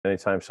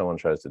Anytime someone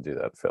tries to do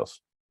that, it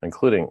fails,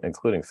 including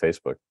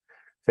Facebook.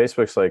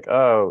 Facebook's like,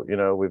 oh,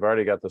 we've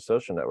already got the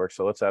social network,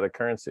 so let's add a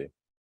currency.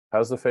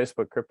 How's the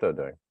Facebook crypto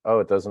doing? Oh,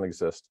 it doesn't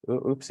exist.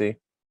 Oopsie.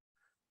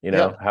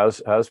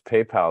 How's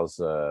PayPal's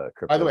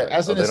crypto By the way, doing?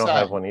 as an they aside, don't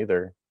have one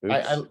either.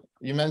 Oops.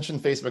 You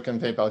mentioned Facebook and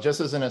PayPal.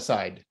 Just as an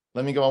aside,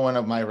 let me go on one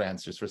of my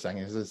rants just for a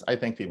second. I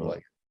think people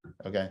like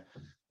it. Okay.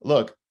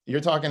 Look, you're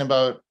talking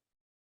about,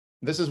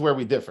 this is where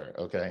we differ.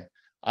 Okay.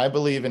 I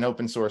believe in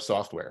open source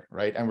software,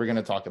 right? And we're going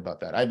to talk about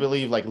that. I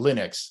believe like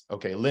Linux.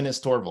 Okay. Linus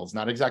Torvalds,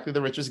 not exactly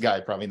the richest guy,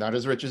 probably not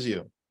as rich as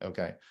you.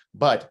 Okay.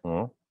 But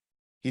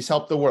he's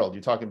helped the world.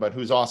 You're talking about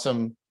who's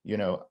awesome. I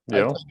tell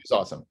you who's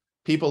awesome.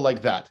 People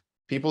like that.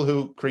 People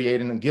who create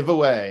and give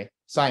away,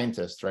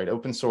 scientists, right?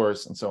 Open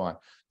source and so on.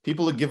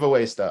 People who give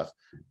away stuff.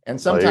 And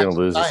sometimes you're going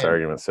to lose this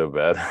argument so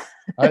bad.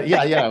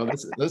 Yeah.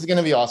 This is going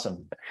to be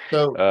awesome.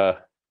 So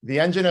the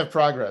engine of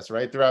progress,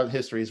 right? Throughout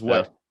history is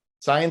what?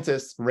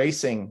 Scientists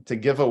racing to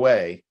give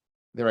away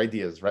their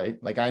ideas, right?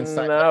 Like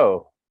Einstein.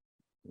 No.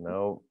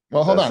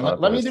 Well, hold on.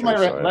 Let me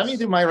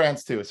do my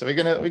rants too. So we're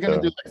gonna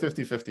do like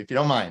 50-50 if you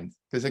don't mind.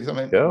 Because it's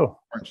something more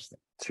interesting.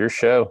 It's your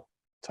show.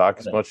 Talk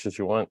as much as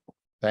you want.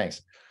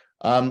 Thanks.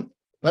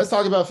 Let's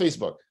talk about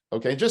Facebook.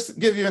 Okay, just to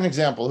give you an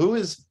example.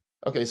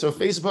 So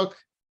Facebook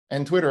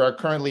and Twitter are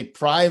currently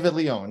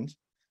privately owned.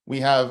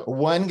 We have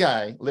one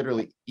guy,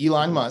 literally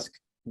Elon Musk.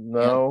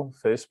 No,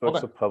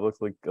 Facebook's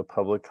a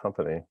public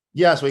company.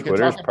 Yes, we can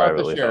talk about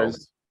the shares. Held.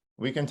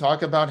 We can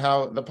talk about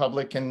how the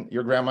public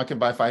your grandma can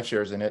buy 5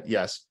 shares in it.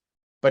 Yes.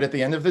 But at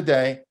the end of the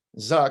day,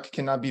 Zuck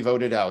cannot be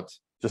voted out.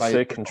 Just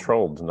say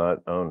controlled, not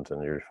owned,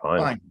 and you're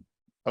fine.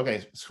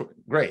 Okay,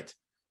 great.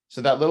 So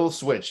that little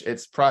switch,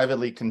 it's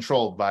privately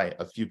controlled by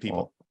a few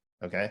people.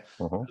 Okay.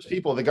 Those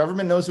people, the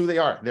government knows who they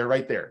are. They're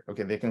right there.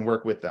 Okay. They can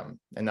work with them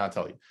and not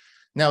tell you.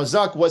 Now,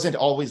 Zuck wasn't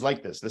always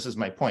like this. This is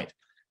my point.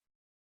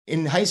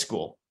 In high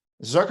school,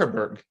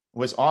 Zuckerberg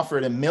was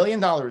offered $1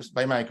 million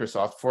by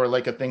Microsoft for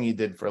like a thing he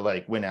did for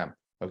like Winamp.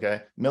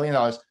 Okay. $1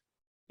 million.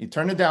 He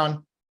turned it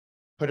down,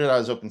 put it out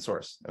as open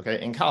source. Okay.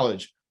 In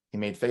college, he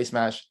made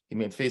FaceMash. He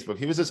made Facebook.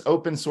 He was this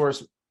open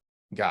source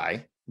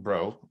guy,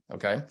 bro.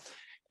 Okay.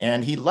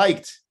 And he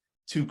liked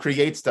to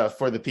create stuff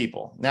for the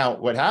people. Now,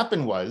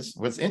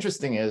 what's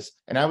interesting is,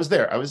 and I was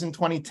there, I was in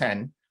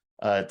 2010,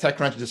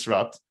 TechCrunch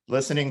Disrupt,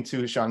 listening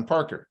to Sean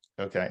Parker,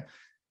 okay?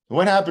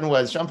 What happened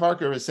was Sean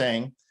Parker was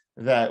saying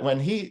that when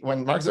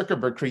Mark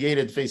Zuckerberg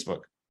created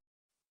Facebook,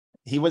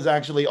 he was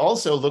actually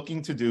also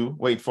looking to do,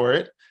 wait for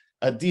it,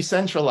 a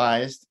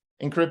decentralized,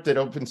 encrypted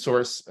open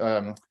source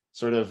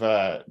sort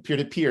of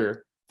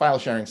peer-to-peer file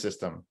sharing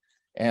system.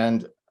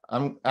 And I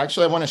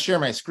want to share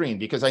my screen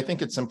because I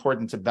think it's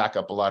important to back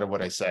up a lot of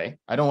what I say.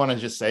 I don't want to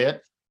just say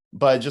it,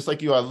 but just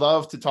like you, I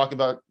love to talk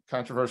about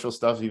controversial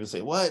stuff. You would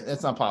say, what?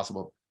 That's not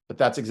possible. But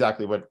that's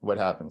exactly what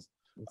happens.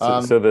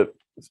 So that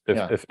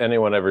if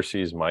anyone ever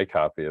sees my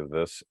copy of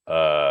this,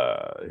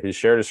 he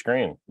shared a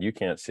screen. You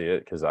can't see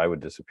it because I would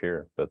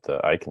disappear, but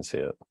I can see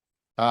it.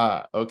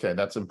 Okay.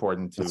 That's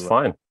important too. It's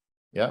fine.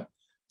 Yeah.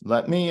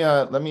 Let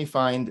me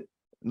find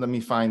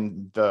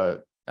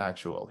the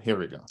actual, here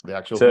we go. The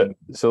actual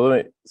so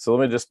let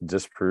me just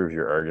disprove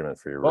your argument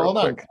for you real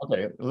quick.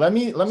 Okay, let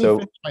me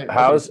so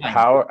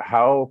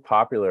how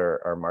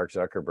popular are Mark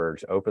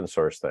Zuckerberg's open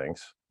source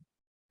things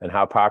and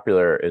how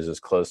popular is his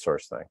closed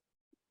source thing?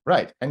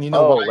 Right. And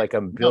like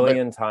a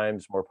billion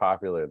times more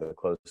popular than the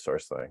closed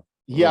source thing.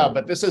 Yeah,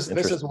 but this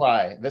is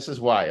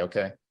why,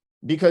 okay?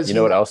 Because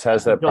what else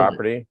has that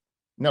property?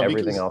 No,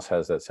 everything else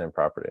has that same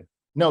property.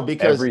 No,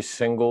 because every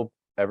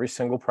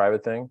single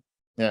private thing,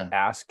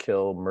 ask,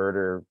 kill,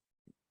 murder,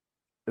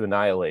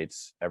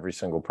 annihilates every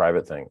single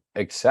private thing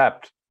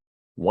except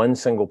one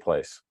single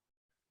place,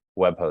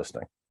 web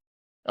hosting.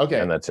 Okay,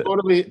 and that's it.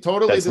 Totally.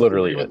 That's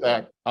literally with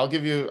that. I'll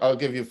give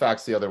you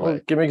facts the other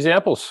way. Give me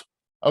examples.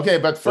 Okay,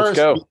 but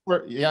first,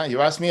 you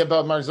asked me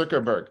about Mark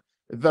Zuckerberg.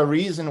 The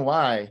reason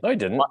why. No, I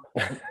didn't.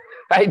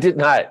 I did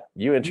not.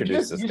 You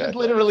introduced this guy. You just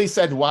literally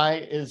said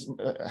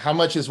how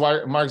much is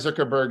Mark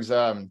Zuckerberg's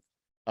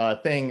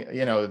thing,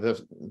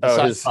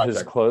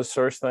 his closed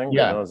source thing.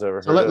 Yeah. No one's ever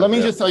heard so let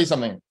me just tell you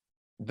something.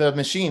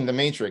 The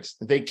Matrix,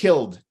 they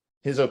killed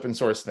his open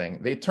source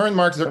thing. They turned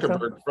Mark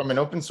Zuckerberg from an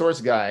open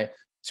source guy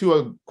to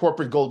a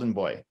corporate golden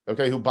boy,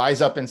 okay, who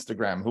buys up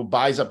Instagram, who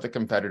buys up the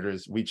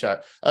competitors,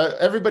 WeChat.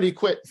 Everybody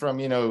quit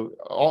from,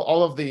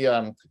 all of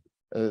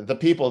the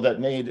people that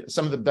made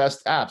some of the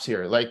best apps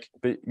here. Like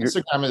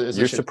Instagram is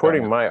you're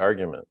supporting my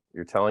argument.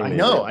 You're telling me. I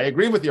know. I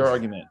agree with your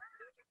argument.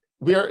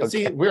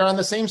 We're on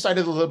the same side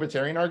of the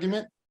libertarian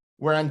argument.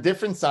 We're on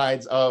different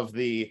sides of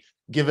the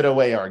give it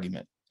away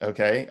argument,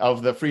 okay,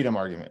 of the freedom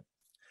argument.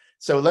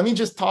 So let me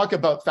just talk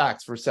about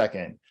facts for a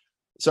second.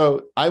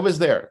 So I was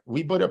there.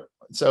 We put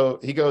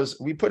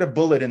a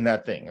bullet in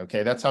that thing,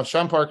 okay? That's how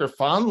Sean Parker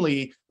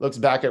fondly looks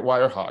back at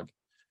Wirehog.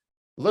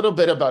 A little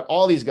bit about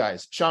all these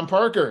guys. Sean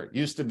Parker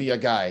used to be a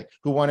guy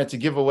who wanted to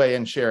give away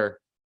and share,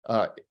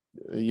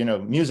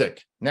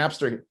 music,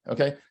 Napster,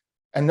 okay?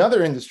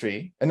 Another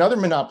industry, another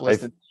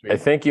monopolist industry. I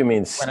think you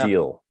mean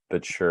steal,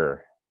 but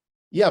sure.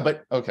 Yeah,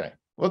 but okay.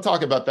 We'll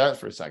talk about that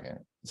for a second.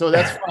 So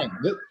that's fine.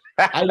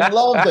 I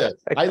love this.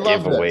 I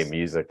love Give away this.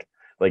 music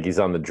like he's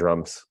on the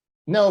drums.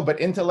 No, but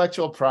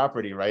intellectual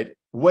property, right?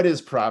 What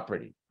is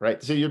property,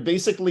 right? So you're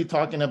basically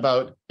talking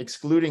about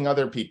excluding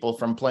other people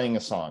from playing a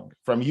song,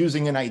 from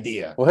using an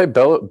idea. Well, hey,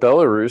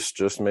 Belarus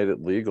just made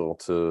it legal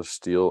to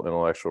steal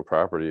intellectual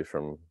property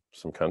from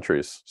some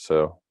countries.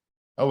 So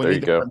Oh, we there need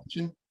you the go.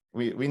 permission.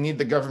 We need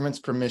the government's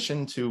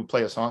permission to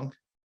play a song.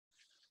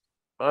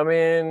 I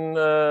mean,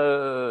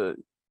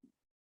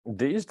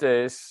 these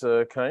days,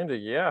 kind of,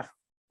 yeah.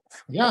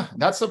 Yeah,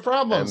 that's the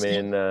problem. I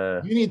mean,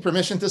 you need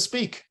permission to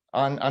speak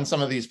on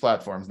some of these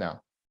platforms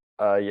now.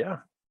 yeah,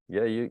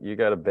 you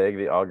got to beg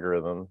the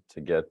algorithm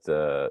to get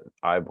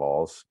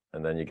eyeballs,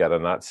 and then you got to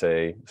not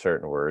say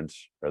certain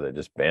words, or they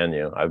just ban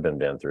you. I've been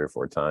banned 3 or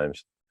 4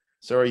 times.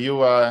 So are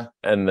you?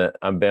 And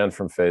I'm banned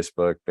from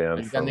Facebook.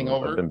 Banned from.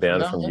 I've been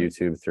banned from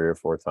YouTube 3 or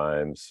 4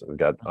 times. We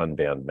got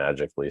unbanned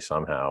magically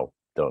somehow.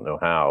 Don't know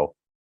how.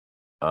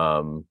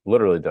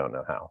 Literally don't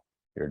know how.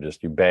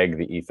 You beg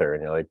the ether,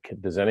 and you're like,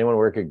 does anyone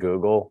work at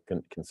Google?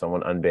 Can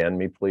someone unban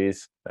me,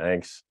 please?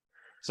 Thanks.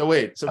 So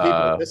wait, so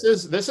people, this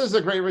is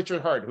the great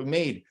Richard Hart who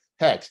made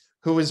Hex,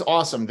 who is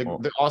awesome, the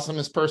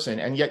awesomest person,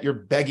 and yet you're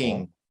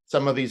begging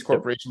some of these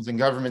corporations and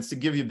governments to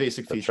give you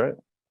basic features. That's right.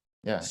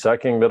 Yeah.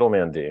 Sucking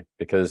middleman D,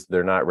 because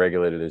they're not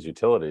regulated as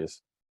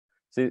utilities.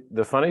 See,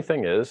 the funny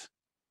thing is,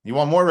 you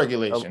want more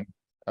regulation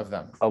of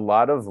them. A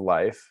lot of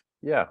life,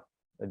 yeah,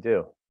 I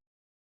do.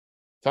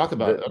 Talk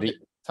about it. Okay.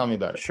 Tell me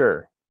about it.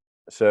 Sure.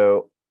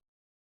 So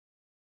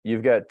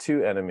you've got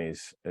 2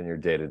 enemies in your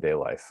day-to-day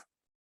life.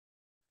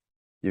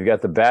 You've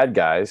got the bad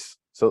guys.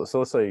 So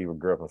let's say you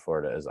grew up in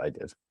Florida, as I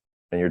did,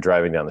 and you're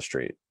driving down the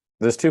street.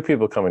 There's 2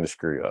 people coming to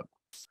screw you up.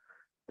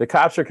 The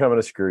cops are coming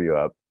to screw you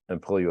up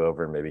and pull you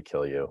over and maybe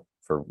kill you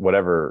for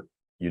whatever.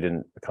 You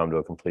didn't come to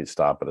a complete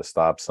stop at a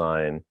stop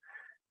sign.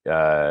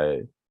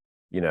 You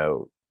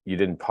know, you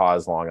didn't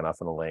pause long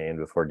enough in the lane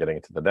before getting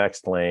into the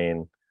next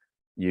lane.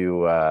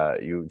 You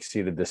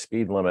exceeded the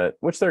speed limit,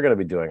 which they're going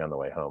to be doing on the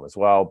way home as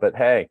well. But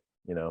hey,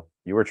 you know,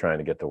 you were trying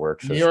to get to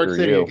work. So New York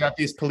City, you got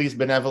these police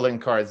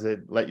benevolent cards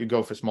that let you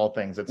go for small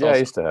things. It's I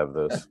used to have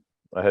those.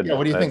 I had.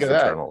 What do you think of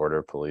that? Fraternal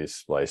Order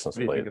police license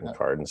plate and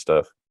card and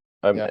stuff.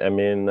 I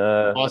mean,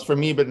 laws for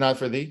me, but not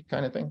for thee,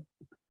 kind of thing.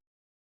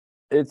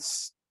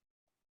 It's.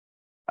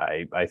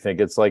 I think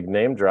it's like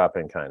name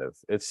dropping, kind of.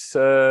 It's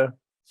for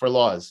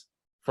laws,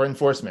 for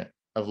enforcement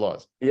of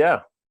laws.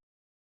 Yeah,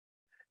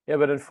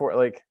 but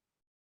like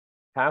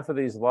half of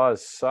these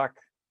laws suck.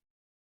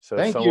 So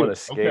if someone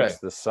escapes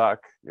the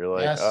suck, you're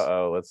like,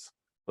 uh-oh,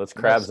 let's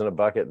crabs in a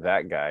bucket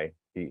that guy.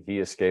 He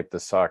escaped the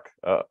suck.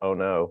 Oh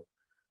no.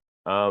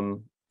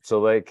 So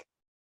like,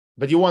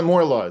 but you want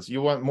more laws,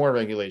 you want more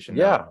regulation.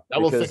 Yeah,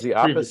 because the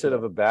opposite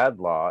of a bad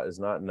law is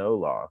not no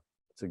law.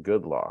 It's a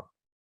good law.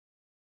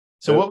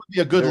 So what would be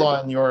a good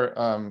law in your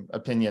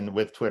opinion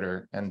with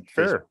Twitter and Facebook?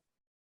 Sure.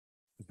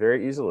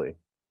 Very easily.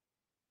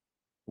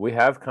 We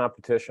have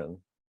competition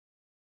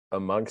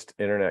amongst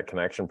internet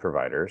connection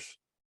providers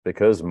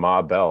because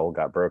Ma Bell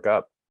got broke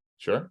up.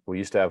 Sure. We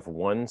used to have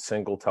one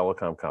single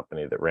telecom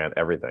company that ran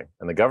everything.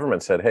 And the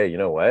government said, hey, you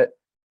know what?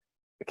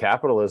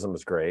 Capitalism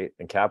is great,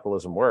 and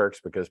capitalism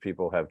works because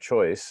people have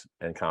choice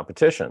and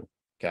competition.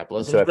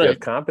 Capitalism. So if you have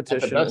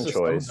competition and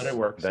choice,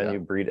 then you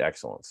breed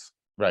excellence.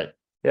 Right.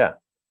 Yeah.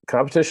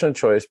 Competition and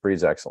choice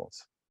breeds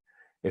excellence.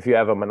 If you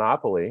have a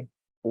monopoly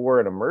or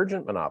an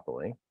emergent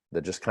monopoly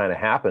that just kind of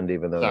happened,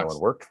 even though no one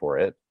worked for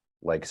it,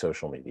 like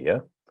social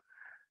media,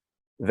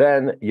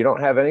 then you don't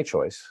have any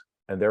choice,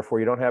 and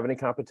therefore you don't have any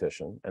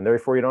competition, and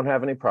therefore you don't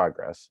have any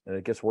progress, and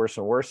it gets worse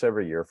and worse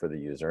every year for the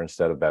user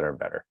instead of better and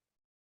better.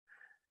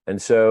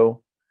 And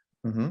so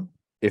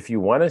if you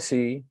want to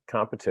see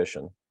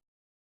competition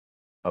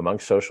among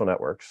social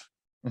networks,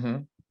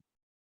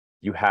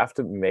 you have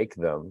to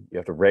you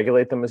have to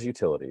regulate them as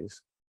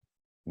utilities,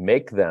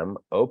 make them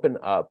open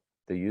up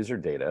the user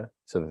data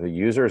so that the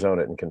users own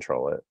it and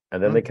control it,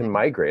 and then they can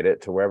migrate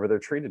it to wherever they're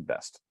treated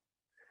best.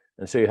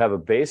 And so you have a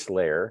base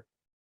layer,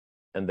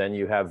 and then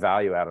you have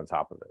value out on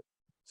top of it.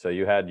 So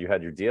you had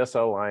your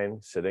DSL line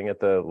sitting at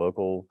the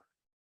local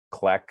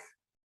CLEC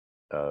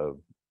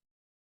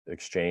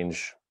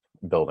exchange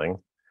building,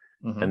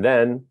 and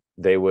then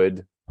they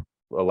would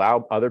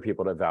allow other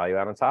people to value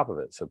out on top of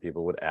it. So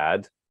people would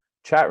add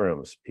chat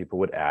rooms, people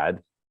would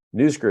add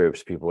news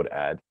groups, people would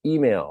add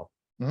email,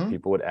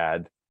 people would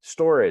add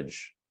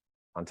storage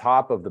on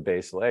top of the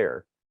base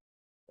layer.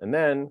 And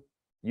then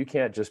you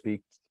can't just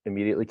be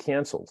immediately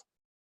canceled,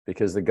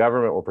 because the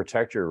government will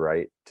protect your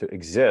right to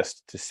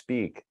exist, to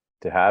speak,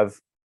 to have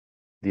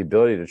the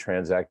ability to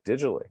transact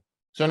digitally.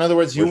 So in other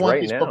words, you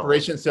want these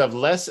corporations to have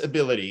less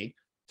ability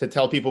to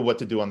tell people what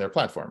to do on their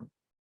platform.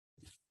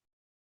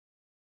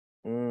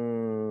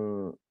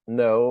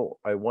 No,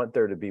 I want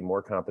there to be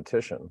more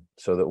competition,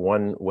 so that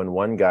when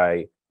one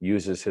guy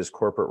uses his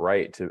corporate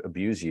right to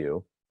abuse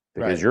you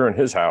because you're in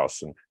his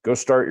house and go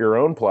start your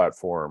own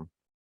platform.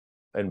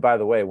 And by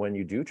the way, when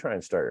you do try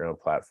and start your own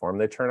platform,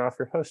 they turn off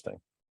your hosting,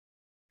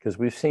 because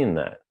we've seen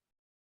that.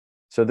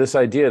 So this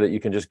idea that you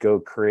can just go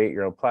create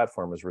your own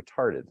platform is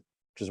retarded.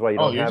 which is why you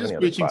Oh, don't you're have just any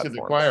other preaching to the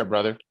platforms. choir,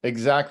 brother.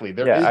 Exactly.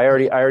 There Yeah, is. I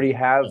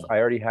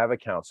already have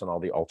accounts on all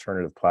the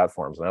alternative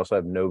platforms, and I also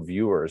have no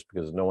viewers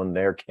because no one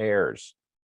there cares.